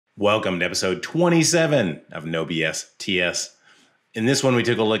Welcome to episode 27 of No BS TS. In this one, we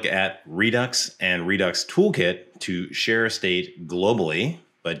took a look at Redux and Redux Toolkit to share state globally,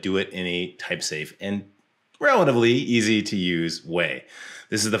 but do it in a type-safe and relatively easy to use way.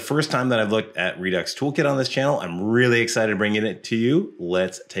 This is the first time that I've looked at Redux Toolkit on this channel. I'm really excited bringing it to you.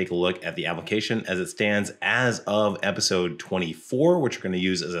 Let's take a look at the application as it stands as of episode 24, which we're going to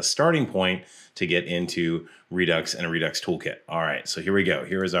use as a starting point to get into Redux and Redux Toolkit. All right, so here we go.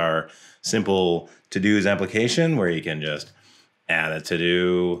 Here is our simple to-dos application where you can just add a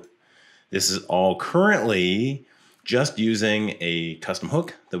to-do. This is all currently just using a custom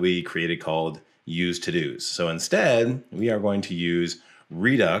hook that we created called use to-dos. So instead, we are going to use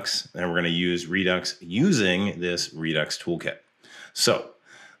Redux, and we're going to use Redux using this Redux Toolkit. So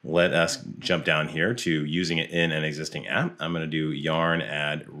let us jump down here to using it in an existing app. I'm going to do yarn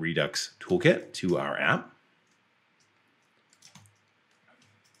add Redux Toolkit to our app.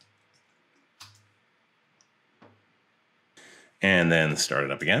 And then start it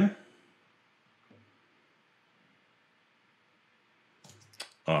up again.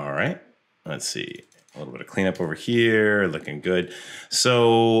 All right, let's see. A little bit of cleanup over here, looking good.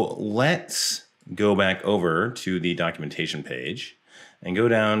 So let's go back over to the documentation page and go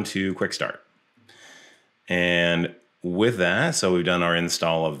down to Quick Start. And with that, so we've done our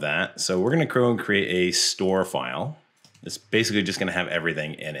install of that. So we're going to go and create a store file. It's basically just going to have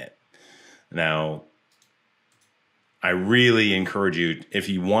everything in it. Now, I really encourage you, if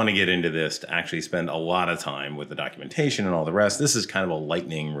you want to get into this, to actually spend a lot of time with the documentation and all the rest. This is kind of a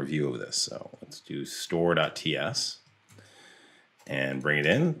lightning review of this. So let's do store.ts and bring it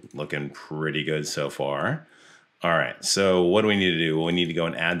in. Looking pretty good so far. All right, so what do we need to do? Well, we need to go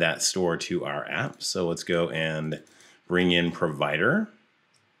and add that store to our app. So let's go and bring in provider.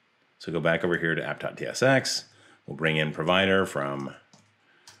 So go back over here to app.tsx. We'll bring in provider from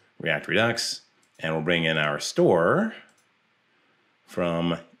React Redux. And we'll bring in our store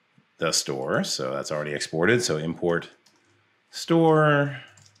from the store. So that's already exported. So import store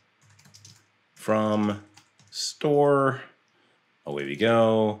from store. Away we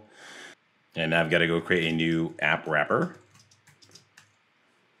go. And now I've got to go create a new app wrapper.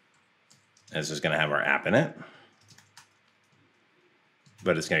 This is going to have our app in it.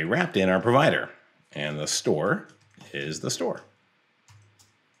 But it's going to be wrapped in our provider. And the store is the store.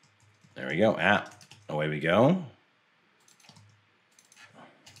 There we go, app. Away we go.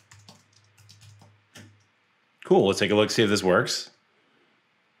 Cool, let's take a look, see if this works.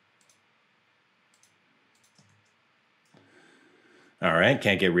 All right,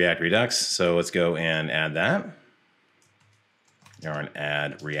 can't get React Redux, so let's go and add that. Yarn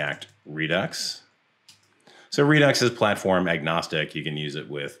add React Redux. So Redux is platform agnostic. You can use it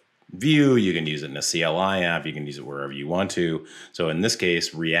with Vue, you can use it in a CLI app, you can use it wherever you want to. So in this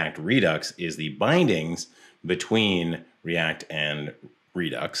case, React Redux is the bindings between React and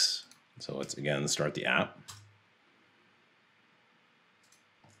Redux. So let's again start the app.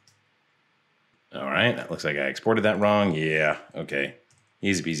 All right, that looks like I exported that wrong. Yeah, okay.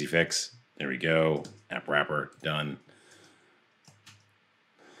 Easy peasy fix. There we go. App wrapper, done.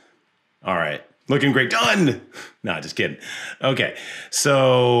 All right. Looking great, done! No, just kidding. Okay,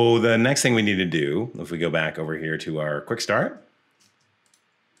 so the next thing we need to do, if we go back over here to our quick start,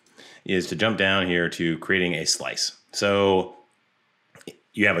 is to jump down here to creating a slice. So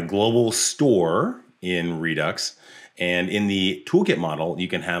you have a global store in Redux, and in the toolkit model, you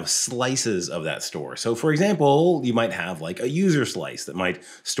can have slices of that store. So for example, you might have like a user slice that might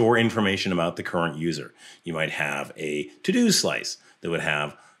store information about the current user. You might have a to-do slice that would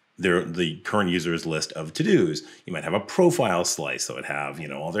have the current user's list of to-dos. You might have a profile slice that would have, you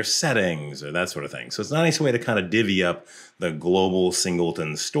know, all their settings or that sort of thing. So it's a nice way to kind of divvy up the global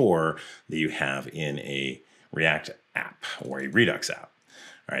singleton store that you have in a React app or a Redux app.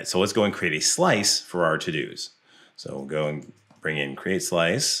 All right, so let's go and create a slice for our to-dos. So we'll go and bring in create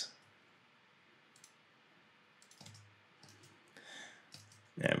slice.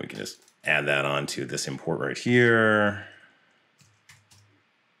 And we can just add that onto this import right here.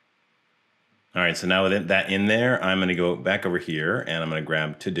 All right, so now with that in there, I'm going to go back over here and I'm going to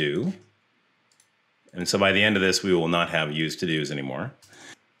grab to do. And so by the end of this, we will not have use to dos anymore.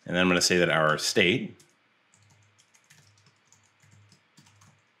 And then I'm going to say that our state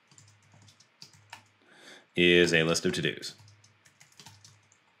is a list of to dos.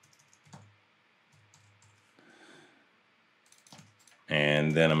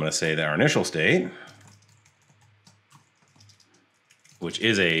 And then I'm going to say that our initial state, which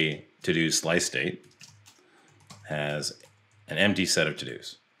is a to-do slice state, has an empty set of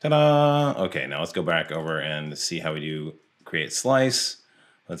to-dos. Ta-da! Okay, now let's go back over and see how we do create slice.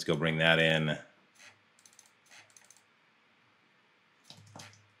 Let's go bring that in.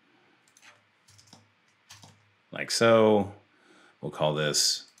 Like so. We'll call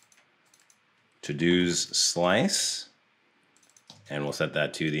this to-dos slice. And we'll set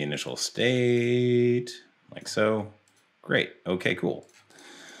that to the initial state, like so. Great. Okay, cool.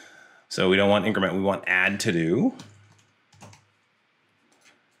 So we don't want increment, we want add to do.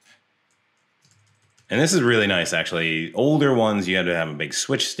 And this is really nice, actually. Older ones, you had to have a big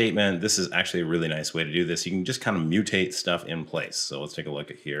switch statement. This is actually a really nice way to do this. You can just kind of mutate stuff in place. So let's take a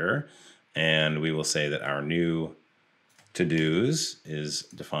look at here. And we will say that our new to-dos is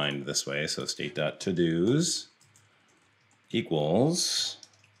defined this way. So state.todos equals,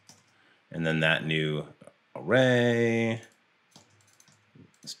 and then that new array,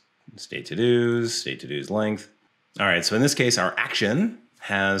 state to-dos length. All right, so in this case, our action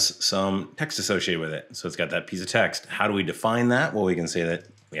has some text associated with it. So it's got that piece of text. How do we define that? Well, we can say that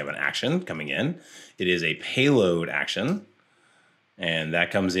we have an action coming in. It is a payload action, and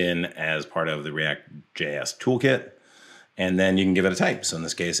that comes in as part of the React.js toolkit. And then you can give it a type. So in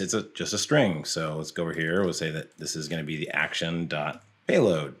this case, it's just a string. So let's go over here. We'll say that this is going to be the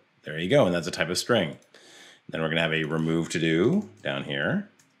action.payload. There you go. And that's a type of string. Then we're going to have a remove to do down here.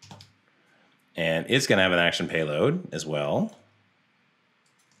 And it's going to have an action payload as well.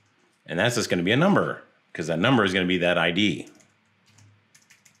 And that's just going to be a number, because that number is going to be that ID.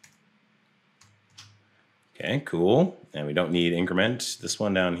 Okay, cool. And we don't need increment. This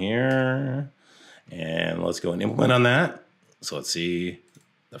one down here. And let's go and implement on that. So let's see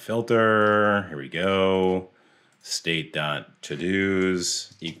the filter. Here we go.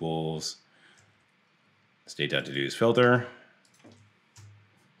 State.todos equals state.todos filter.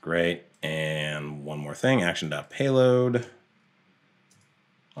 Great. And one more thing, action.payload.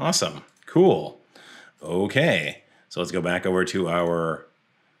 Awesome. Cool. Okay. So let's go back over to our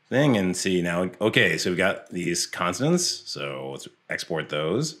thing and see now. Okay, so we've got these constants. So let's export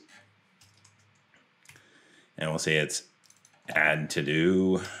those. And we'll say it's add to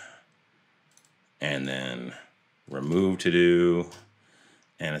do, and then remove to do,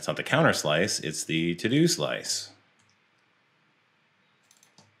 and it's not the counter slice, it's the to do slice.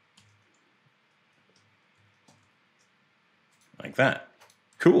 Like that.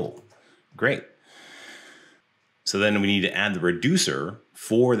 Cool. Great. So then we need to add the reducer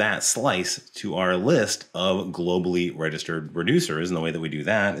for that slice to our list of globally registered reducers. And the way that we do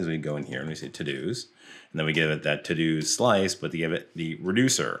that is we go in here and we say to-dos. And then we give it that to-do slice, but we give it the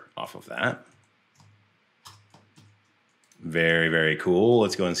reducer off of that. Very, very cool.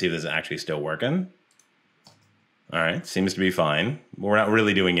 Let's go and see if this is actually still working. All right, seems to be fine. We're not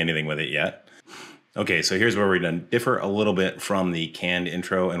really doing anything with it yet. Okay, so here's where we're going to differ a little bit from the canned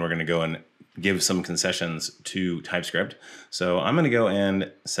intro, and we're going to go and give some concessions to TypeScript. So I'm going to go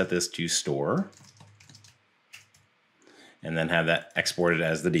and set this to store, and then have that exported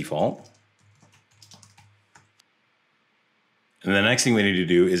as the default. And the next thing we need to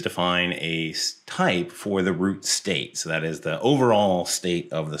do is define a type for the root state. So that is the overall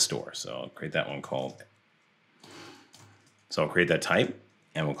state of the store. So I'll create that one called. So I'll create that type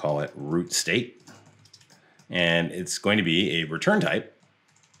and we'll call it root state. And it's going to be a return type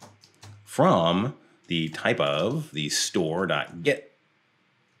from the type of the store.get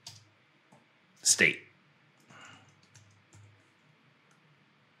state.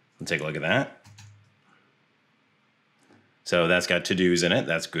 Let's take a look at that. So that's got to-dos in it.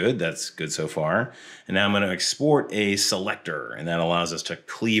 That's good. That's good so far. And now I'm going to export a selector, and that allows us to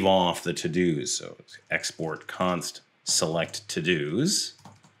cleave off the to-dos. So it's export const select to-dos,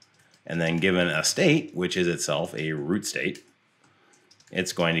 and then given a state, which is itself a root state,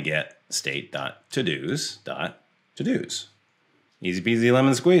 it's going to get state.todos.todos. Easy peasy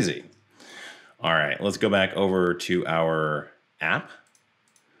lemon squeezy. All right, let's go back over to our app,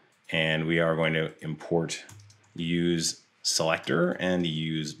 and we are going to import use selector and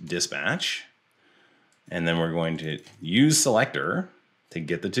use dispatch. And then we're going to use selector to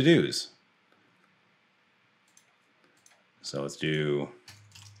get the to-dos. So let's do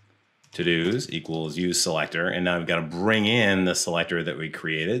to-dos equals use selector. And now we've got to bring in the selector that we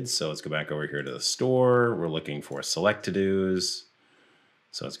created. So let's go back over here to the store. We're looking for select to-dos.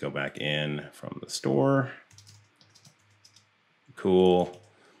 So let's go back in from the store. Cool.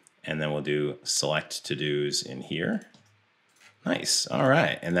 And then we'll do select to-dos in here. Nice. All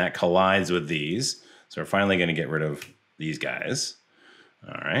right. And that collides with these. So we're finally going to get rid of these guys.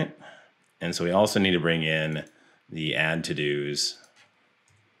 All right. And so we also need to bring in the add to-dos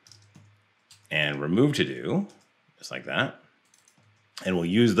and remove to-do, just like that. And we'll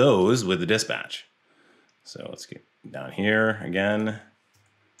use those with the dispatch. So let's get down here again.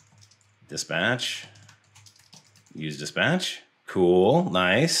 Dispatch. Use dispatch. Cool.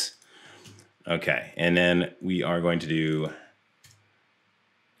 Nice. Okay. And then we are going to do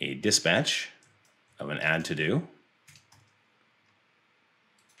a dispatch of an add to do.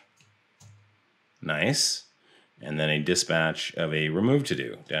 Nice. And then a dispatch of a remove to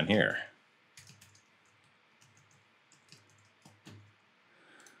do down here.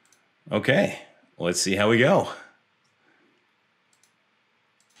 Okay, let's see how we go.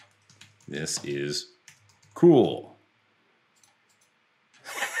 This is cool.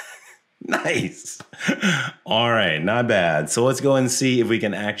 Nice. All right, not bad. So let's go and see if we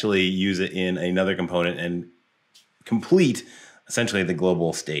can actually use it in another component and complete essentially the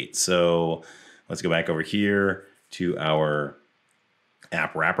global state. So let's go back over here to our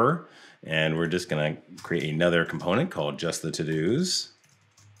app wrapper, and we're just gonna create another component called just the to-dos.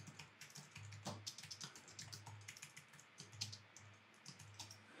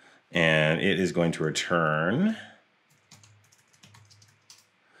 And it is going to return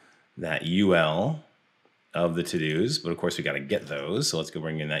that UL of the to-dos, but of course we got to get those. So let's go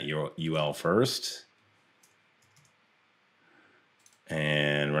bring in that UL first.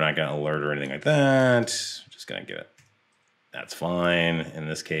 And we're not going to alert or anything like that. Just going to give it. That's fine. In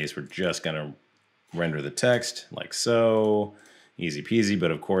this case, we're just going to render the text like so. Easy peasy.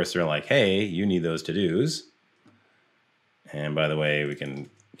 But of course, they're like, hey, you need those to-dos. And by the way, we can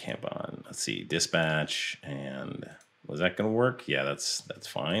camp on, let's see, dispatch. And was that going to work? Yeah, that's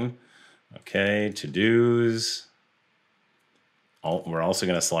fine. Okay, to-dos. We're also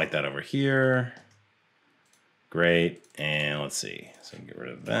going to select that over here. Great. And let's see. So get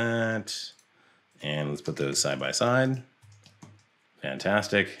rid of that. And let's put those side by side.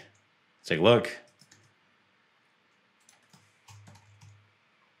 Fantastic. Let's take a look.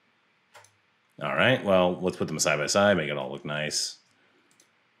 All right. Well, let's put them side by side, make it all look nice.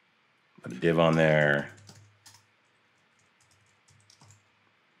 Put a div on there.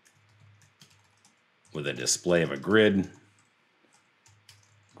 With a display of a grid.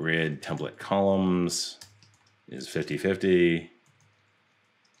 Grid template columns is 50-50.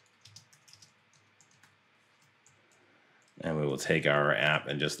 And we will take our app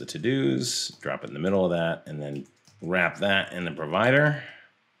and just the to-dos, drop it in the middle of that, and then wrap that in the provider.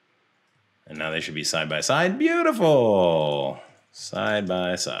 And now they should be side by side. Beautiful. Side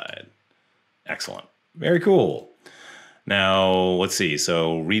by side. Excellent. Very cool. Now, let's see.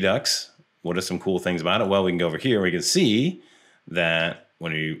 So Redux, what are some cool things about it? Well, we can go over here. We can see that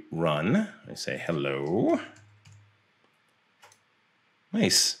when we run, I say hello.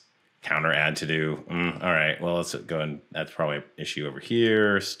 Nice. Counter add to do. All right. Well, let's go and that's probably an issue over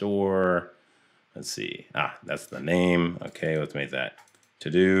here. Store. Let's see. That's the name. Okay. Let's make that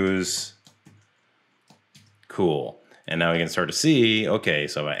to-dos. Cool. And now we can start to see, okay,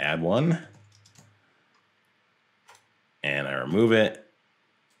 so if I add one and I remove it,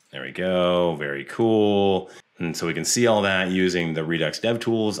 there we go. Very cool. And so we can see all that using the Redux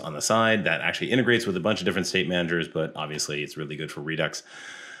DevTools on the side. That actually integrates with a bunch of different state managers, but obviously it's really good for Redux.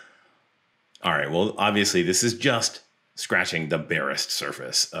 All right, well, obviously this is just scratching the barest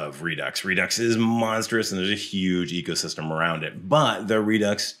surface of Redux. Redux is monstrous and there's a huge ecosystem around it, but the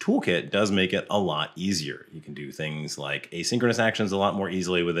Redux Toolkit does make it a lot easier. You can do things like asynchronous actions a lot more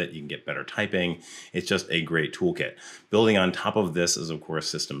easily with it. You can get better typing. It's just a great toolkit. Building on top of this is, of course,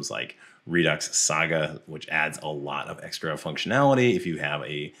 systems like Redux Saga, which adds a lot of extra functionality if you have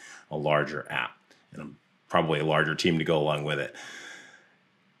a larger app and probably a larger team to go along with it.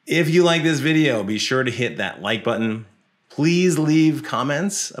 If you like this video, be sure to hit that like button. Please leave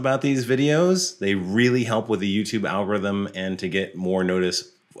comments about these videos. They really help with the YouTube algorithm and to get more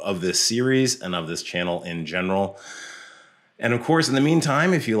notice of this series and of this channel in general. And of course, in the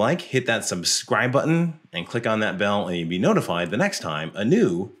meantime, if you like, hit that subscribe button and click on that bell and you'll be notified the next time a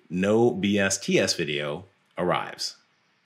new No BS TS video arrives.